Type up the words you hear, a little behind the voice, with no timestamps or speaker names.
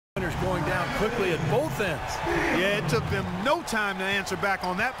Winners going down quickly at both ends. Yeah, it took them no time to answer back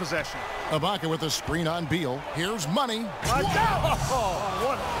on that possession. Ibaka with a screen on Beal. Here's money. Watch out! Oh,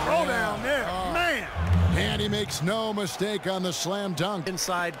 what a throwdown there. Man! And he makes no mistake on the slam dunk.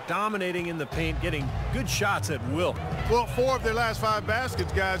 Inside, dominating in the paint, getting good shots at will. Well, 4 of their last 5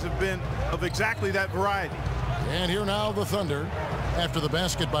 baskets, guys, have been of exactly that variety. And here now the Thunder after the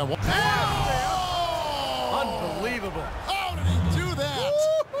basket by 1. Oh! Unbelievable. How did he do that?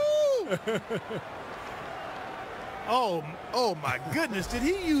 Oh my goodness. Did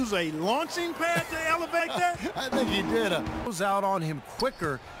he use a launching pad to elevate that? I think he did. Goes out on him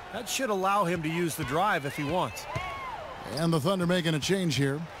quicker. That should allow him to use the drive if he wants. And the Thunder making a change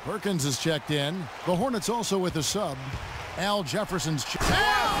here. Perkins is checked in. The Hornets also with a sub. Al Jefferson's checked in.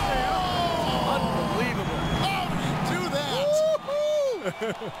 Unbelievable. How did he do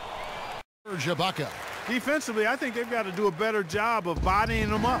that? Ibaka. Defensively, I think they've got to do a better job of bodying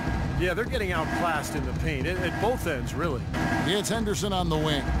them up. Yeah, they're getting outclassed in the paint at both ends, really. It's Henderson on the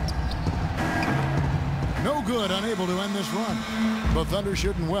wing. No good, unable to end this run. The Thunder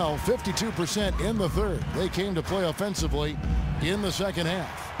shooting well, 52% in the third. They came to play offensively in the second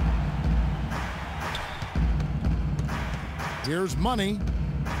half. Here's money.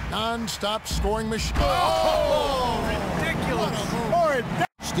 Non-stop scoring machine. Oh, ridiculous.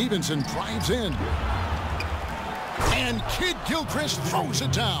 Stevenson drives in. And Kid Gilchrist throws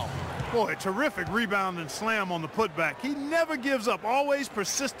it down. Boy, terrific rebound and slam on the putback. He never gives up, always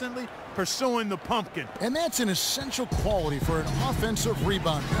persistently pursuing the pumpkin. And that's an essential quality for an offensive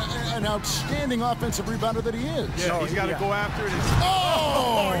rebounder, an outstanding offensive rebounder that he is. Yeah, he's got to go after it.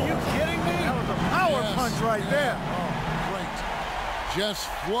 Oh! Are you kidding me? That was a power punch right there. Oh, great. Just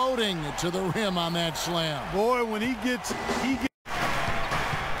floating to the rim on that slam. Boy, when he gets...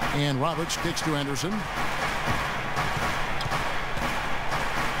 And Roberts kicks to Anderson.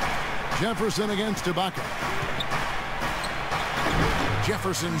 Jefferson against Ibaka.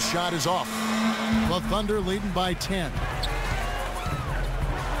 Jefferson's shot is off. The Thunder leading by 10.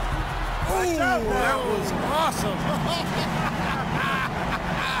 Oh, that was awesome.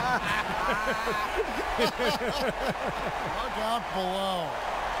 Look out below.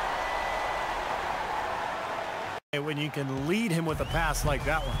 When you can lead him with a pass like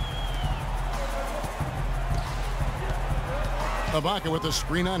that one. Ibaka with a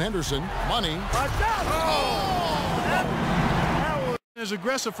screen on Henderson. Money. That was as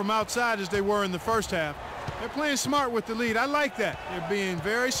aggressive from outside as they were in the first half. They're playing smart with the lead. I like that. They're being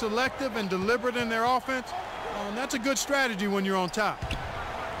very selective and deliberate in their offense. And that's a good strategy when you're on top.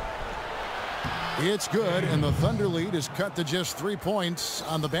 It's good, and the Thunder lead is cut to just 3 points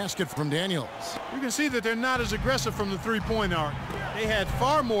on the basket from Daniels. You can see that they're not as aggressive from the three-point arc. They had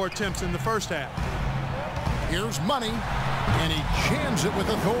far more attempts in the first half. Here's money, and he jams it with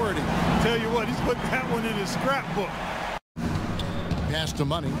authority. Tell you what, he's put that one in his scrapbook. Pass to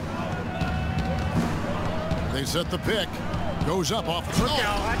money. They set the pick. Goes up off the... Look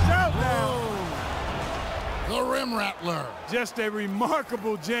out. Watch out now. The rim rattler. Just a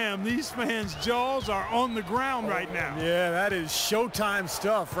remarkable jam. These fans' jaws are on the ground right now. Yeah, that is Showtime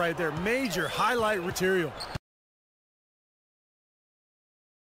stuff right there. Major highlight material.